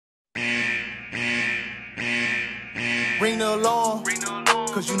Ring the alarm,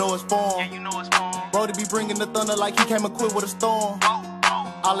 cause you know it's form. Brody be bringing the thunder like he came equipped with a storm.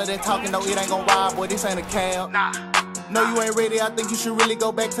 All of that talking, though, it ain't gon' ride, boy, this ain't a cab. No, you ain't ready, I think you should really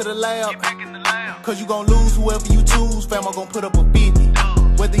go back to the lab. Cause you gon' lose whoever you choose, fam, I'm gon' put up a 50.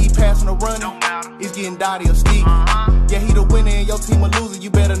 Whether he passing or running, it's getting dotty or sticky. Yeah, he the winner and your team a loser,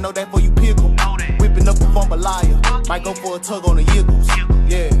 you better know that before you pick him. Whipping up a jambalaya, might go for a tug on the yiggles.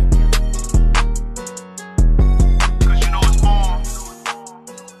 Yeah.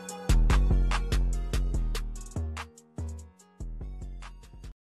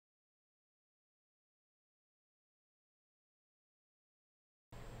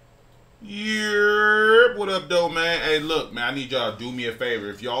 Yeah, what up, though, man? Hey, look, man, I need y'all to do me a favor.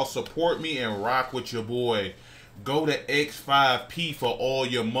 If y'all support me and rock with your boy, go to X5P for all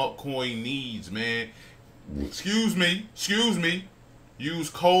your Muck Coin needs, man. Excuse me. Use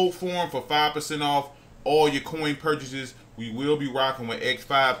code form for 5% off all your coin purchases. We will be rocking with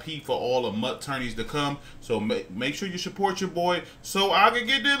X5P for all the Muck tourneys to come. So make sure you support your boy so I can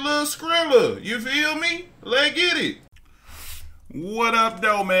get that little Skrilla. You feel me? Let's get it. What up,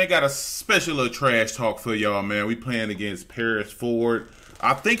 though, man? Got a special little trash talk for y'all, man. We playing against Paris Ford.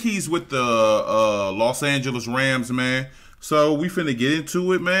 I think he's with the Los Angeles Rams, man. So we finna get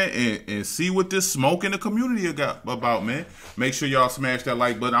into it, man, and see what this smoke in the community got about, man. Make sure y'all smash that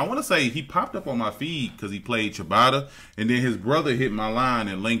like button. I want to say he popped up on my feed because he played Ciabatta, and then his brother hit my line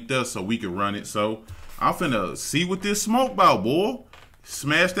and linked us so we could run it. So I'm finna see what this smoke about, boy.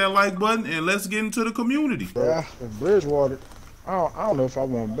 Smash that like button, and let's get into the community. Yeah, Bridgewater. I don't know if I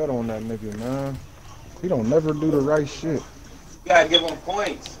want to bet on that nigga, man. He don't never do the right shit. You gotta give him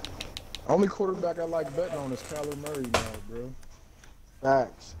points. Only quarterback I like betting on is Kyler Murray now, bro.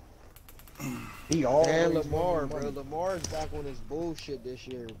 Facts. He always and Lamar, bro. Lamar's back on his bullshit this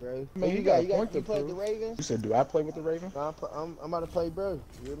year, bro. I mean, you play the Ravens? You said, do I play with the Ravens? I'm about to play, bro.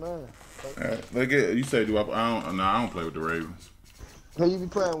 You're man. All right, look at you say, do I don't play with the Ravens. Who you be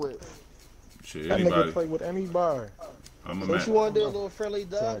playing with? Shit, that anybody. Nigga play with anybody. What you want to do? A little friendly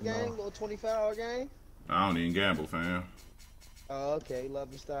dog game? A little 25-hour game? I don't even gamble, fam. Oh, okay.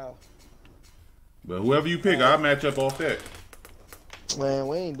 Love the style. But whoever you pick, I'll match up off that. Man,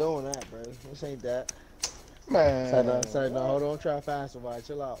 we ain't doing that, bro. This ain't that. Man. Say no, hold on. Try fast, somebody.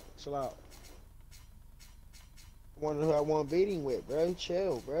 Chill out. Wonder who I want beating with, bro.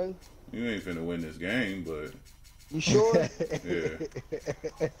 Chill, bro. You ain't finna win this game, but... You sure? Yeah.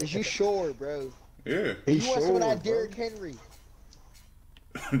 Is you sure, bro? Yeah. You want some of that Derrick Henry?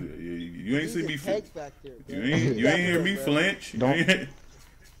 You ain't see me flinch. You ain't hear me flinch.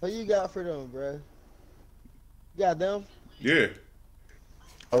 What you got for them, bro? You got them? Yeah.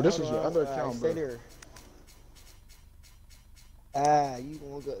 Oh, this is your other account, bro. Stay there. You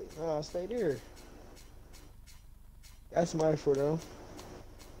gonna go? No, stay there. That's mine for them.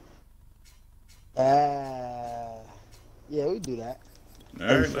 Yeah, we do that. All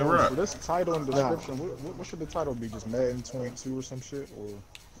right, let's rock. For this title and description, what should the title be? Just Madden 22 or some shit, or?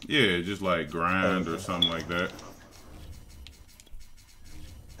 Yeah, just like grind or something like that.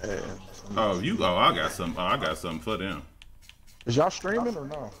 I got some. I got something for them. Is y'all streaming or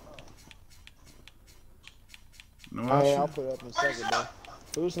no? No, I'll put it up in a second, though.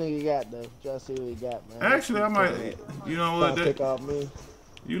 Who's nigga you got though? Just see what you got, man. Actually, I might. You know what? Pick off me.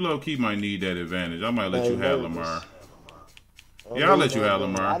 You low key might need that advantage. I might let you have Lamar. Yeah, I'll let you have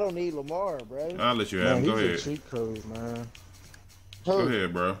Lamar. I don't need Lamar, bro. I'll let you have him. Go ahead. He's a cheat code, man. Go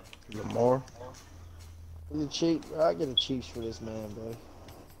ahead, bro. Lamar. He's a cheat. I get a Chiefs for this man, bro.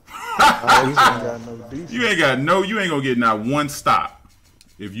 You ain't gonna get not one stop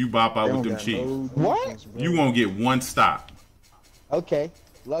if you bop out with them Chiefs. What? You won't get one stop. Okay.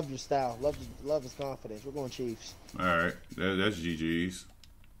 Love your style. Love his confidence. We're going Chiefs. All right. That's GG's.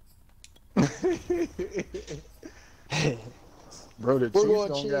 Bro, the Chiefs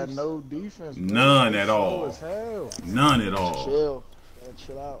don't got no defense. Bro. None at all. None at all. Chill.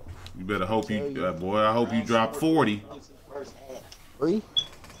 Chill out. You better hope boy. I hope you drop 40. 3?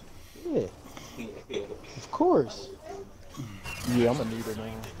 Yeah. Of course. Yeah, I'm gonna need it,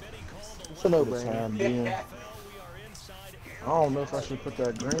 man. It's a no-brainer. I don't know if I should put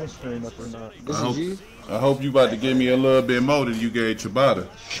that green screen up or not. I hope you about to give me a little bit more than you gave Ciabatta.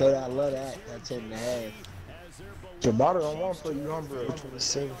 Sure, I love that. That's 10.5. Ciabatta don't want to play you, bro.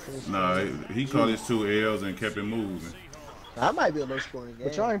 Nah, he caught his 2 L's and kept it moving. I might be a low scoring game.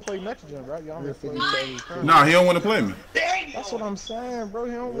 But y'all ain't play next gen, right? Y'all ain't play. Nah, he don't want to play me. That's what I'm saying, bro.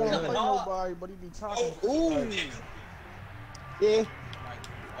 He don't want to play nobody, but he be talking. Ooh. Yeah.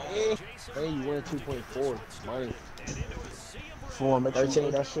 Hey, you win 2.4. Money. For make sure you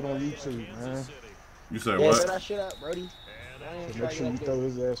put that shit on YouTube, man. You say Yeah, what? set that shit up, Brody. Make sure you throw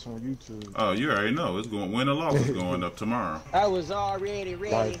his ass on YouTube. Oh, you already know. It's going win or loss is going up tomorrow. I was already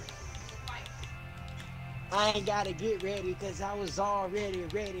ready. Like, I ain't gotta get ready because I was already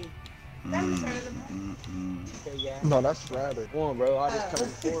ready. Okay, yeah. no, that's Friday. Come on, bro. All this cover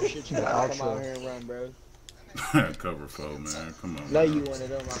four shit you gotta come Outro. out here and run, bro. Cover foe, man. Come on. Know man. you one of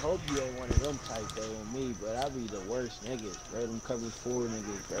them. I hope you ain't one of them type though on me, but I be the worst niggas, bro. Them cover four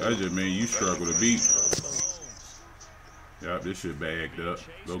niggas, bro. That just mean you struggle to beat. Yup, this shit bagged up.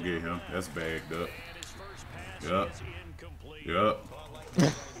 Go get him. That's bagged up. Yup. Yup.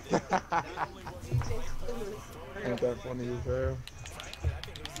 Ain't that funny as hell?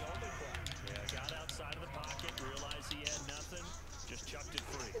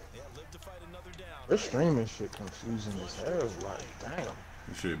 This streaming shit confusing as hell. Like, damn.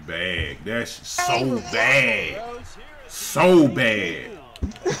 This shit bagged. That's so bad. So bad.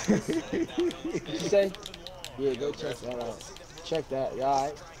 What you say? Yeah, go check that out. Check that. Yeah, all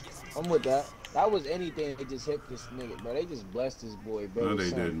right. I'm with that. That was anything. They just hit this nigga, bro. They just blessed this boy, bro. No, they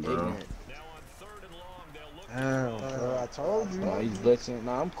didn't, bro. Ignorant. Damn, bro. I told you. Nah, he's blitzing.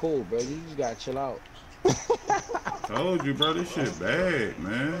 Nah, I'm cool, bro. You just gotta chill out. Told you, bro. This shit bag,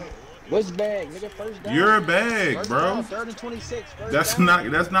 man. What's bag, nigga? First down. You're a bag, First bro. down, 3rd and 26. That's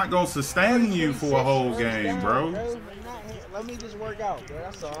not gonna sustain you for a whole game, bro. Let me just work out, bro.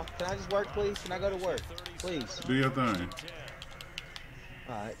 That's all. Can I just work, please? Can I go to work, please? Do your thing.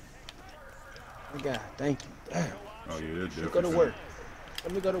 All right. Oh God, thank you. Damn. Oh yeah, that's definitely. Go to work.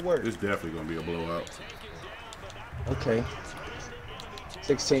 Let me go to work. It's definitely gonna be a blowout. Okay.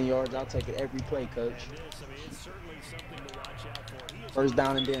 16 yards. I'll take it every play, coach. First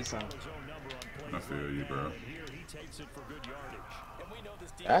down and then some. I feel you, bro.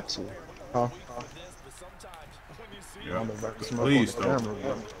 Got to. Huh? Yeah. Please Please don't.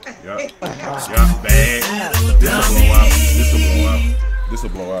 don't. Yeah. Yeah. Bag. This a blowout. This a blowout. This a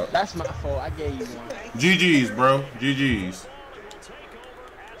blowout. That's my fault. I gave you one. GG's, bro. GG's.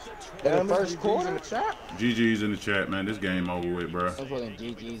 In the first quarter? GG's in the chat, man. This game over with, bro. I'm putting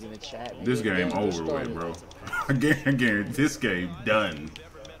GG's in the chat. Man. This game Good over story. with, bro. I guarantee this game done.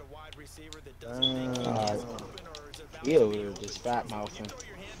 Yeah, we were just fat mouthing.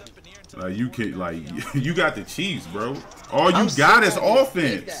 Like you can, like you got the Chiefs, bro. All you got is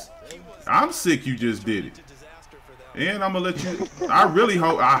offense. I'm sick. You just did it, and I'm gonna let you. I really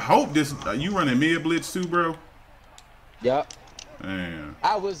hope. I hope this. You running mid blitz too, bro. Yup. Man.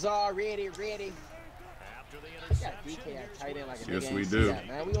 I was already ready. We got DK at tight end like a Yes, nigga we ain't do. see that,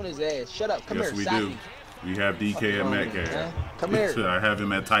 man. We on his ass. Shut up. Come Yes, here, we stop do. me. We have DK and Metcalf. Come here. I have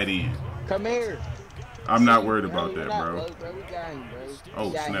him at tight end. Come here. I'm not worried about that, bro. We got him, bro. Oh,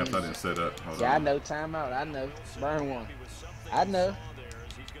 We got snaps! him. I didn't set up. Hold Yeah, I on. know. Timeout. I know. Burn one. I know.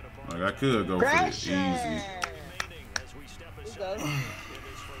 Like I could go for Crash it easy. Let's go.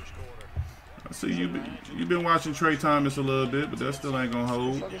 I see you've been watching Trey Thomas a little bit, but that still ain't gonna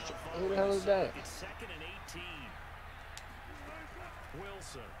hold. Who the hell is that?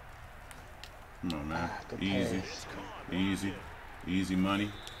 Come on, man. Good Easy, pass. easy, easy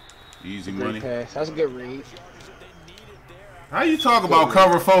money, easy Great money. pass. That's a good read. How you talk about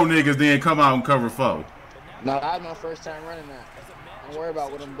cover 4 niggas then come out and cover 4? No, that was my first time running that. Don't worry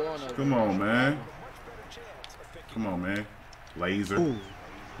about what I'm doing. Come on, man. Come on, man. Laser, Ooh.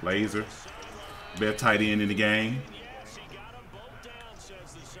 laser. Best tight end in the game.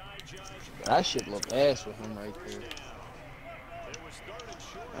 That shit look ass with him right there.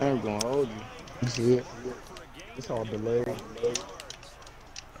 I ain't gonna hold you. You see it? It's all delayed.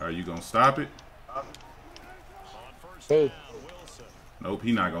 Are you gonna stop it? Hey, Nope,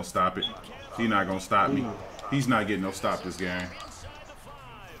 he not gonna stop it. He not gonna stop me. He's not getting no stop this game.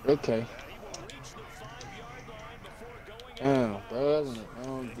 okay. Damn, bro, that's a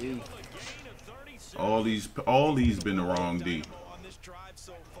wrong D. All these been the wrong D.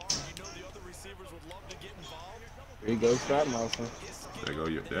 Here you go, fat mouthing. There go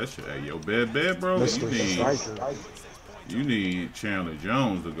your that shit. Hey, yo, bad, bro. Mr. Striker. You need Chandler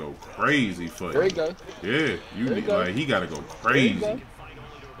Jones to go crazy for There you. you go. Yeah, you There you need go. like he gotta go Here you crazy. go.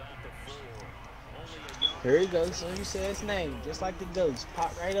 Here you go. So you say his name, just like the ghost.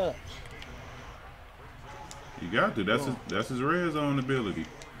 Pop right up. You got to. That's his red zone ability.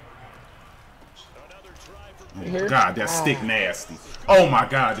 Oh Here. my God, that stick nasty. Oh my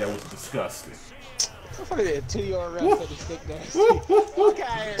God, that was disgusting. Look at that 2-yard run for the stick nasty. Look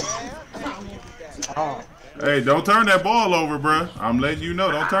out here, man. Oh, Hey, don't turn that ball over, bro. I'm letting you know.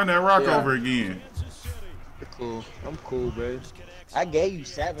 Don't turn that rock Yeah. over again. Cool. I'm cool, bro. I gave you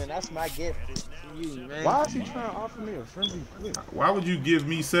 7. That's my gift. from you, man. Why is he trying to offer me a friendly flip? Why would you give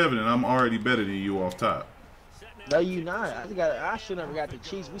me 7 and I'm already better than you off top? No, you not. I should never got the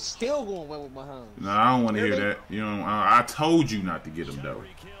Chiefs. We still going to win with Mahomes. No, I don't want to hear that. You know, I told you not to get him though.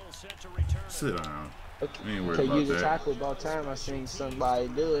 Sit down. Okay, I ain't worried okay, about use a that. tackle about time I seen somebody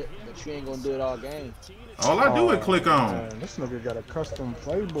do it, but you ain't gonna do it all game. All I do is click on. Man, this nigga got a custom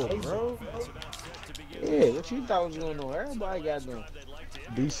playbook, bro. Yeah, what you thought was going on? Everybody got them.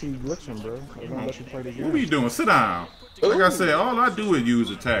 DC glitching, bro. They gonna let you play the What game. we doing? Sit down. Like I said, all I do is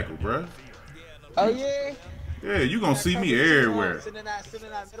use a tackle, bro. Oh yeah. Yeah, you gonna see me everywhere. Sitting in that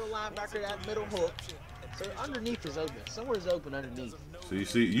middle linebacker, that middle hook. So underneath is open. Somewhere's open underneath.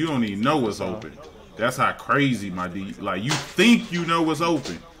 See, you don't even know what's open. That's how crazy my D. Like you think you know what's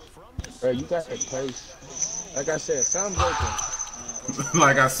open. Bro, you got the place. Like I said, something's open.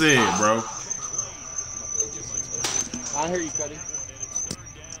 Like I said, bro. I hear you, Cuddy.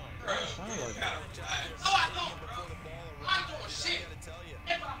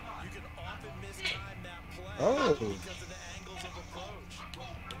 Oh.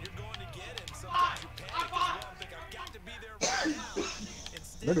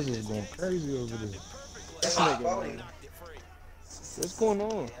 Niggas is going crazy over there. This nigga, man. What's going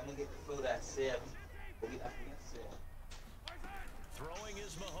on?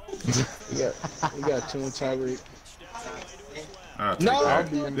 We got two and Tyreek. No,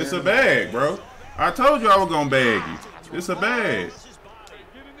 it's a bag, bro. I told you I was gonna bag you. It's a bag.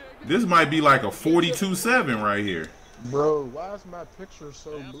 This might be like a 42-7 right here. Bro, why is my picture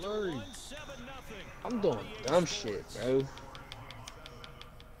so blurry? I'm doing dumb shit, bro.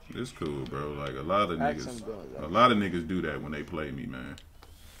 It's cool, bro. Like a lot of niggas do that when they play me, man.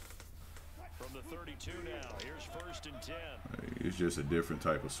 From the 32 now, here's 1st and 10. Hey, it's just a different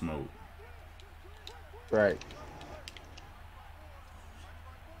type of smoke. Right.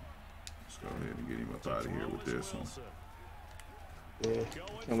 Let's go ahead and get him up out of here with this one. Yeah.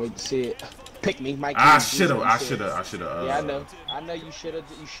 Can't wait to see it. Pick me, Mike. I should have. Yeah, I know. I know you should have.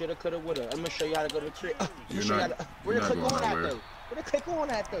 You should have. Could have. Would have. I'm gonna show you how to go to the crib. You're not Where to click going on that nowhere. though? Where to click on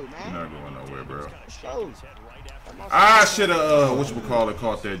that though, man? You're not going nowhere, bro. Oh. I should have. Whatchamacallit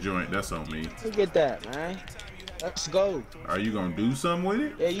caught that joint. That's on me. Look at that, man. Let's go. Are you gonna do something with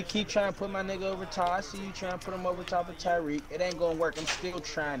it? Yeah, you keep trying to put my nigga over top. I see you trying to put him over top of Tyreek. It ain't gonna work. I'm still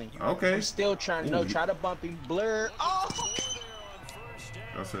trying. Okay. I'm still trying. No, try to bump him. Blur. Oh.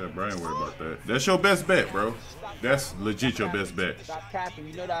 I said, bro, I ain't worried about that. That's your best bet, bro. That's legit your best bet. Stop capping.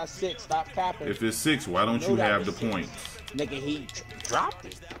 You know that's 6. Stop capping. If it's 6, why don't you have the points? Nigga, he dropped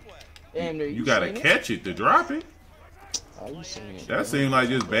it. Damn, You gotta catch it to drop it. Oh, you seen it? That seemed like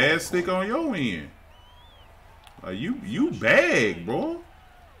just bad stick on your end. Like you bag, bro.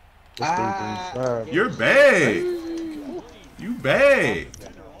 You're bag. You bag.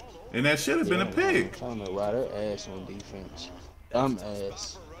 And that should have been a pick. I don't know why they're ass on defense. Dumb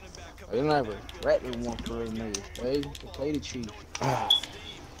ass. They never threatened one for real niggas. They play the Chiefs.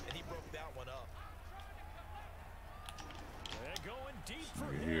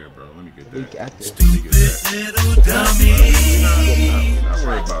 Here, bro. Let me get We that. got this. Let me get that. Not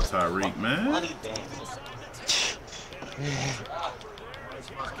worried about Tyreek, man.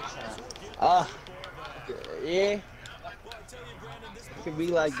 Yeah. It could be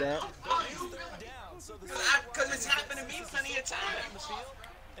like that. Because it's happened to me plenty of times.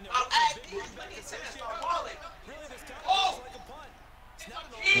 I'll add these plenty of times. Start balling. Oh!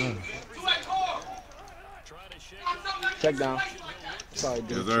 Check down. Sorry,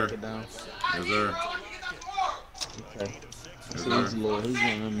 dude. Yes, sir. Check it down. Yes, sir. Okay. Yes, So he's sir. little. He's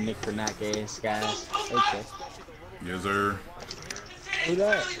one of them Nick for knock ass guys. Okay. Yes, sir. Who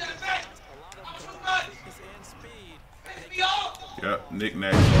that? Yep,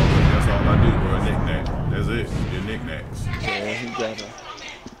 knickknacks. That's all I do, bro. Knickknacks. That's it. Your knickknacks. Yeah, he got a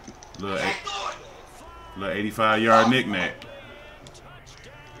Little 85-yard knickknack.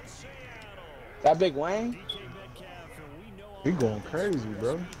 that big Wayne. He going crazy,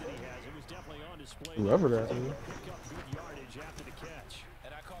 bro. Whoever that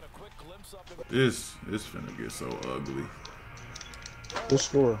is. This finna get so ugly. What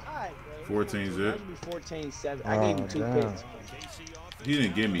score? 14 zip. 14-7. I gave him 2 damn. picks. He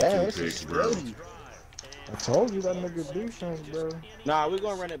didn't give me Damn, 2 this picks, is bro. scary. I told you that nigga defense, bro. Nah, we're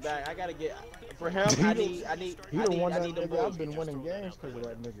gonna run it back. I gotta get for him. I need He the one that the nigga. boys. I've been winning games because of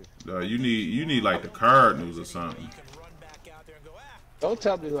that nigga. You need like the Cardinals or something. Don't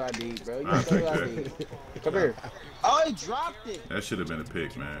tell me who I need, bro. You know who I need. Come here. Oh, he dropped it. That should have been a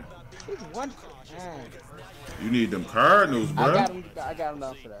pick, man. He's one. Man. You need them Cardinals, bro. I got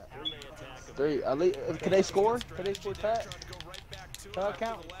enough for that. 3. Can they score? Can they score that?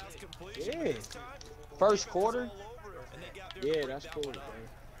 Count? Yeah. First quarter? Yeah, that's cool, bro.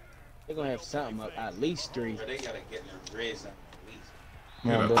 They're gonna have something up, at least 3. They gotta get the red zone at least.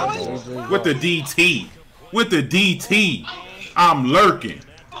 Man, Yeah, with the DT. With the DT. I'm lurking.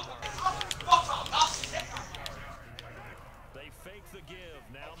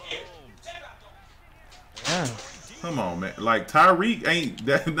 Come on, man. Like, Tyreek ain't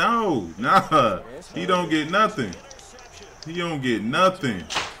that. No, nah. He don't get nothing. He don't get nothing.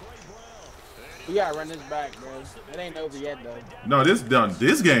 We gotta run this back, bro. It ain't over yet, though. No, this done.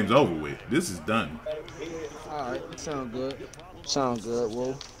 This game's over with. This is done. All right, sound good. Sound good,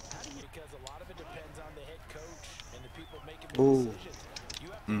 Wolf. Ooh.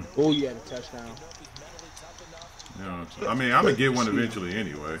 Ooh, you had a touchdown. Yeah, I mean, I'm gonna get one eventually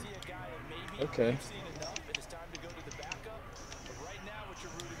anyway. Okay.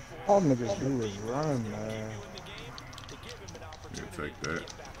 All niggas do is run, man. Yeah, take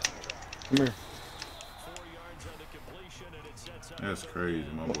that. Come here. That's crazy.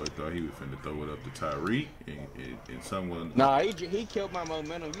 My boy thought he was finna throw it up to Tyreek and someone. Nah, he killed my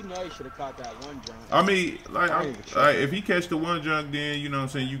momentum. You know he should have caught that one jump. I mean, like if he catch the one junk, then you know what I'm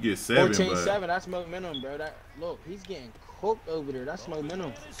saying, you get 7. 14-7, that's momentum, bro. Look, he's getting cooked over there. That's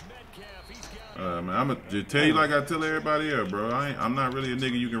momentum. Man, I'm gonna just tell you like I tell everybody else, bro. I'm not really a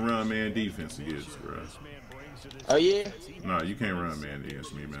nigga you can run man defense against, bro. Oh yeah? Nah, you can't run man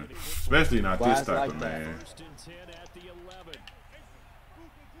against me, man. Especially not this type of man.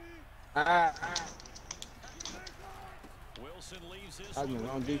 I'm the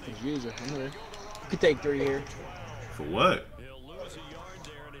wrong defense user. I'm here. You can take 3 here. For what?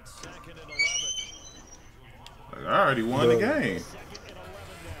 Like, I already won the game.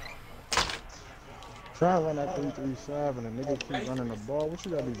 Try to run that 3-3-7 and nigga keep running the ball. What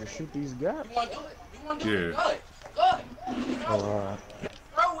you gotta do? Just shoot these gaps? You want to do it? You want to do it? Yeah. Good. Oh, all right.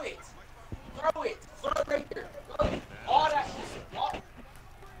 Throw it. Throw it. Throw it right there. Good. All that. Good.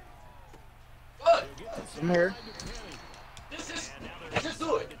 I'm here. Just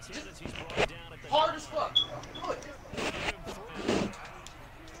do it. Just hard as fuck. Do it.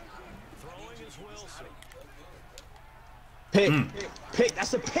 Pick. Pick.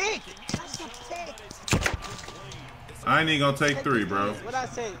 That's a pick. That's a pick. I ain't even gonna take 3, bro. What I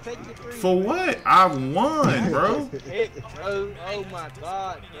say? Take your 3. For what? I won, bro. Pick, bro. Oh my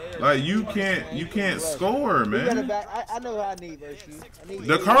God. Man. Like you can't score, man. I know how I need versus you. I need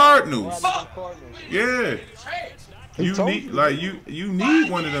The Cardinals. Cardinals. Yeah. You need you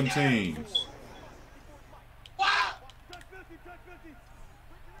need one of them teams.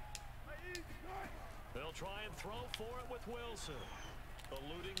 They'll try and throw for it with Wilson.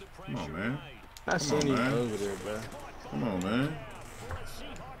 Eluding the pressure. Come on, man. I seen him man. over there, bro. Come on, man.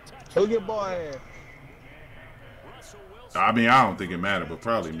 Who your boy here? I mean, I don't think it mattered, but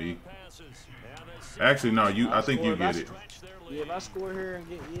probably me. Actually, no. I think you get it. Yeah, if I score here and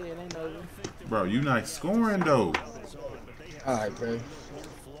get it ain't over. Bro, you not scoring though. All right, bro.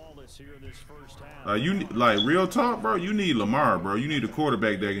 Real talk, bro. You need Lamar, bro. You need a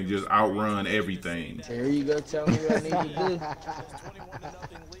quarterback that can just outrun everything. Here you go. Tell me what I need to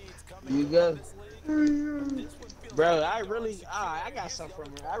do. You go. Bro, I got something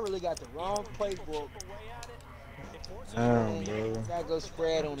from her. I really got the wrong playbook. Damn, bro. Gotta go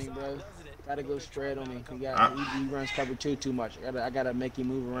spread on him, bro. Gotta go spread on him. He runs cover 2 too much. I gotta make him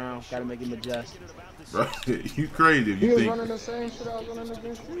move around. Gotta make him adjust. Bro, you crazy if He you was think. running the same shit I was running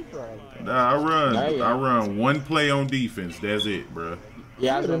against you, Friday. Nah, I run one play on defense. That's it, bro.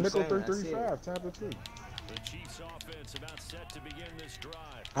 Yeah, I the was nickel saying, 3-3-5, Tampa 2. The Chiefs offense about set to begin this drive.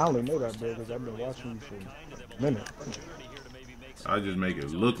 I only know that, bro, because I've been watching you for a minute. I just make it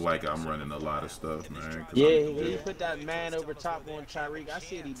look like I'm running a lot of stuff, man. Yeah, he put that man over top on Tyreek. I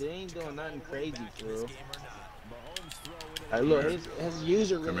see what he did. He ain't doing nothing crazy, bro. Hey, look, his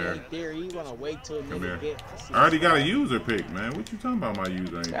user really ain't there. He wanna wait till a nigga get. I already got a user pick, man. What you talking about? My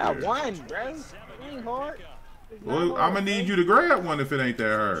user ain't Got there. one, bro. It ain't hard. Well, I'm gonna need you to grab one if it ain't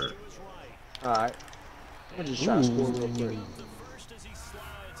that hard. All right. I'm just trying to score real quick.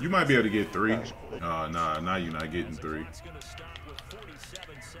 You might be able to get 3. Nah, now you're not getting 3.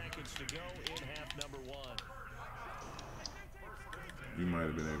 You might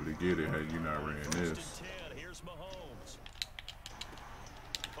have been able to get it had you not ran this.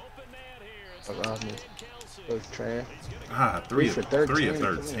 Trash. 3 of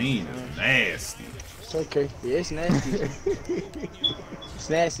 13 is nasty. It's okay. Yeah, it's nasty. It's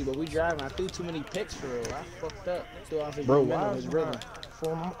nasty, but we driving. I threw too many picks for real. I fucked up. Threw off his momentum, his rhythm.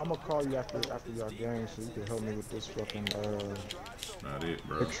 I'm gonna call you after your game so you can help me with this fucking That's not it,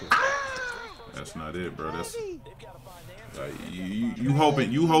 bro. picture. That's not it, bro. Like, you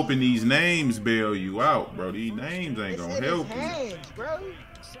hoping these names bail you out, bro. These names ain't gonna help you. Hands, bro.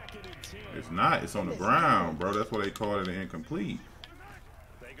 It's not. It's on the ground, bro. That's why they call it an incomplete.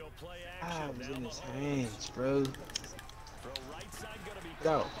 Ah, it was in his hands, bro.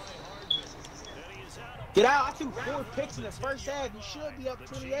 Go. Get out. I threw 4 picks in the first half. You should be up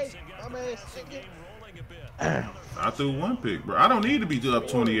 28. I'm I threw 1 pick, bro. I don't need to be up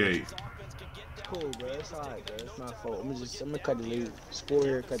 28. Cool, bro. It's alright, bro. It's my fault. I'm gonna cut the lead. Score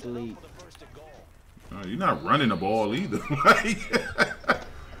here, cut the lead. You're not running the ball either.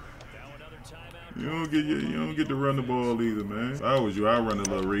 You don't get to run the ball either, man. If I was you, I'd run a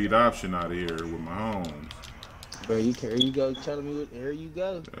little read option out of here with my home. Bro, here you go telling me here you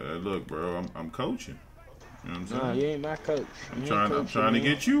go. Look, bro, I'm coaching. You know what I'm saying? Nah, you ain't my coach. I'm trying to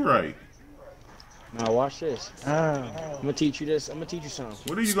get you right. Now watch this. I'm gonna teach you this. I'm gonna teach you something.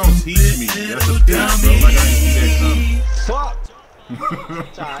 What are you gonna teach me? That's a pitch, bro. Like I ain't see that coming. Fuck.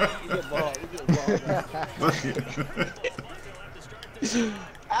 Sorry, you get ball.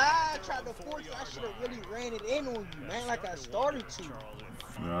 I tried to force it. I should have really ran it in on you, man, like I started to.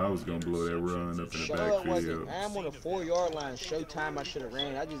 No, I was gonna blow that run up in the backfield. I'm on the 4-yard line. Showtime. I should have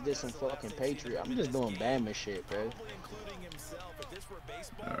ran. I just did some fucking Patriot. I'm just doing Bama shit, bro.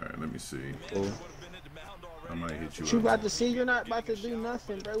 All right, let me see. Cool. I might hit you. What you about to see? You're not about to do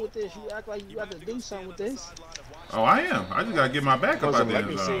nothing, bro, with this. You act like you about to do something with this. Oh, I am. I just gotta get my back up out the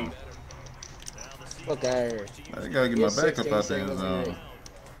end zone. Okay. I just gotta get my back up out the end zone.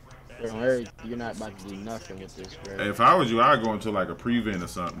 You're not about to do nothing with this, bro. Hey, if I was you, I'd go into like a prevent or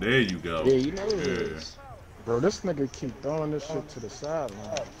something. There you go. Yeah, you know it is. Bro, this nigga keep throwing this shit to the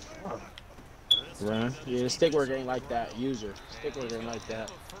sideline. Run. Yeah, the stick work ain't like that. User. Stick work ain't like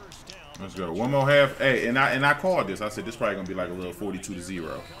that. Let's go. One more half. Hey, and I called this. I said this probably gonna be like a little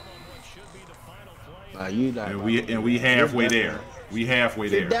 42-0. You not. And we halfway there. We halfway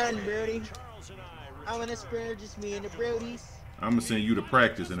there. You're done, Brody. I'm in a sprinter, just me and the Brodies. I'm gonna send you to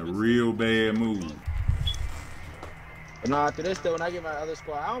practice in a real bad mood. But no, after this though, when I get my other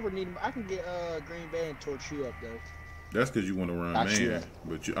squad, I don't need. I can get Green Bay and torch you up though. That's because you want to run man.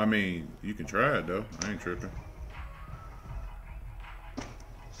 But I mean, you can try it though. I ain't tripping.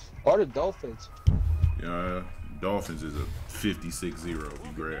 Or the Dolphins. Yeah, Dolphins is a 56-0 if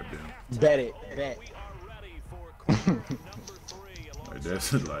you grab them. Bet it. Bet. Like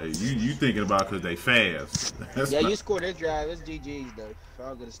that's like you thinking about because they fast. That's yeah, you scored this drive. It's GG's though. So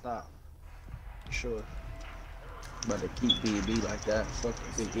I'll get a stop. Sure. But to keep B&B like that, fuck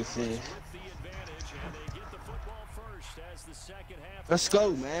you think this is. Let's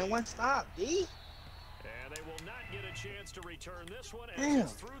go, man. One stop, D. And they will not get a chance to return this one as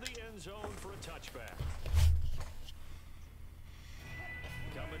it's through the end zone for a touchback.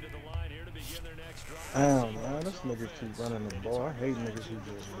 Coming to the line here to begin their next drive. Damn, man, this nigga keep running the ball. I hate niggas who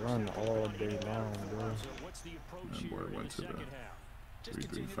just run all day long, bro. What's the approach that boy here went to the half?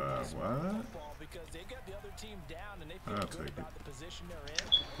 3-3-5. What? I'll take it.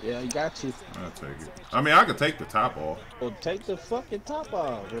 Yeah, you got to. I'll take it. I mean, I could take the top off. Well, take the fucking top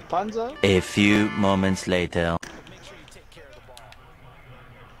off, Rapunzel. A few moments later.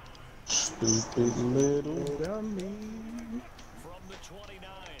 Stupid little dummy.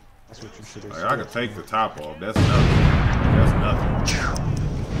 That's what you should have said. Like, I could take the top off. That's nothing. That's nothing.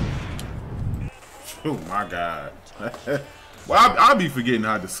 Oh my God. Well, I'll be forgetting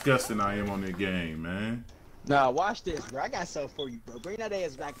how disgusting I am on this game, man. Nah, watch this, bro. I got something for you, bro. Bring that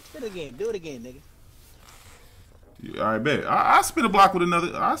ass back. Spin it again. Do it again, nigga. Yeah, I bet. I spin a block with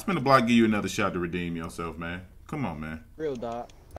another. I spin a block, give you another shot to redeem yourself, man. Come on, man. Real dog.